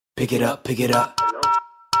Pick it up, pick it up.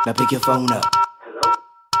 Now pick your phone up.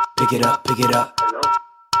 Pick it up, pick it up.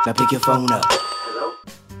 Now pick your phone up.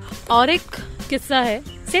 और एक किस्सा है,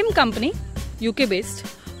 same company UK based,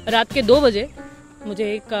 रात के 2 बजे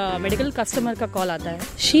मुझे एक मेडिकल कस्टमर का कॉल आता है.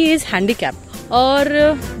 शी इज हैंडीकैप और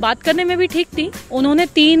बात करने में भी ठीक थी. उन्होंने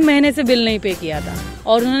 3 महीने से बिल नहीं पे किया था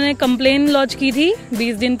और उन्होंने कंप्लेन लॉन्च की थी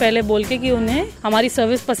 20 दिन पहले बोल के कि उन्हें हमारी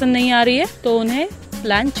सर्विस पसंद नहीं आ रही है तो उन्हें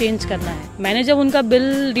प्लान चेंज करना है. मैंने जब उनका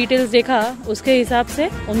बिल डिटेल्स देखा उसके हिसाब से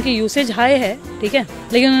उनकी यूसेज हाई है, ठीक है,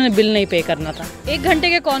 लेकिन उन्होंने बिल नहीं पे करना था. 1 घंटे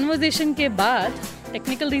के कॉन्वर्सेशन के बाद,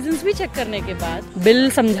 टेक्निकल रीजंस भी चेक करने के बाद, बिल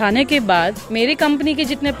समझाने के बाद मेरी कंपनी के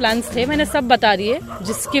जितने प्लान्स थे मैंने सब बता दिए,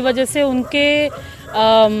 जिसकी वजह से उनके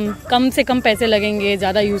कम से कम पैसे लगेंगे,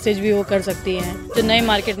 ज्यादा यूसेज भी वो कर सकती हैं. जो नए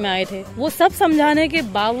मार्केट में आए थे वो सब समझाने के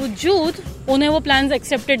बावजूद उन्हें वो प्लान्स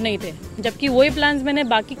एक्सेप्टेड नहीं थे, जबकि वही प्लान्स मैंने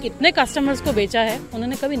बाकी कितने कस्टमर्स को बेचा है.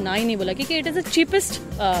 उन्होंने कभी ना ही नहीं बोला क्योंकि it is the cheapest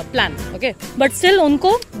plan. Okay, but still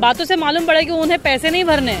उनको बातों से मालूम पड़ा कि उन्हें पैसे नहीं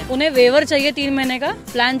भरने हैं, उन्हें वेवर चाहिए 3 महीने का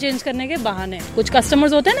प्लान चेंज करने के बहाने. कुछ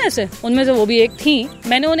कस्टमर्स होते हैं ना ऐसे, उनमें से वो भी एक थी.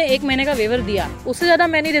 मैंने उन्हें 1 महीने का वेवर दिया, उससे ज्यादा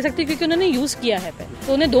मैं नहीं दे सकती क्योंकि उन्होंने यूज किया है पहले,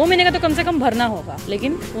 तो उन्हें 2 महीने का तो कम से कम भरना होगा.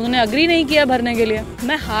 लेकिन उन्होंने अग्री नहीं किया भरने के लिए.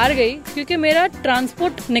 मैं हार गई क्योंकि मेरा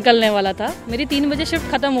ट्रांसपोर्ट निकलने वाला था. मेरी 3 बजे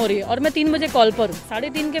शिफ्ट खत्म हो रही है और मैं 3 बजे कॉल पर हूँ.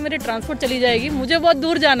 3:30 के मेरे ट्रांसपोर्ट चली जाएगी, मुझे बहुत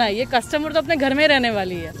दूर जाना है. ये कस्टमर तो अपने घर में रहने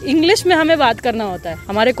वाली है. इंग्लिश में हमें बात करना होता है,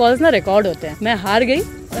 हमारे कॉल्स ना रिकॉर्ड होते हैं. मैं हार गई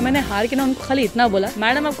और मैंने हार के ना उनको खाली इतना बोला,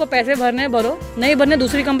 मैडम आपको पैसे भरने भरो, नहीं भरने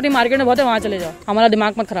दूसरी कंपनी मार्केट में बहुत है, वहाँ चले जाओ, हमारा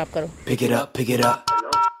दिमाग मत खराब करो. Pick it up, pick it up.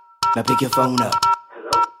 Now pick your phone up.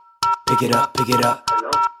 Pick it up, pick it up.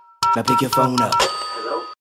 Now pick your phone up.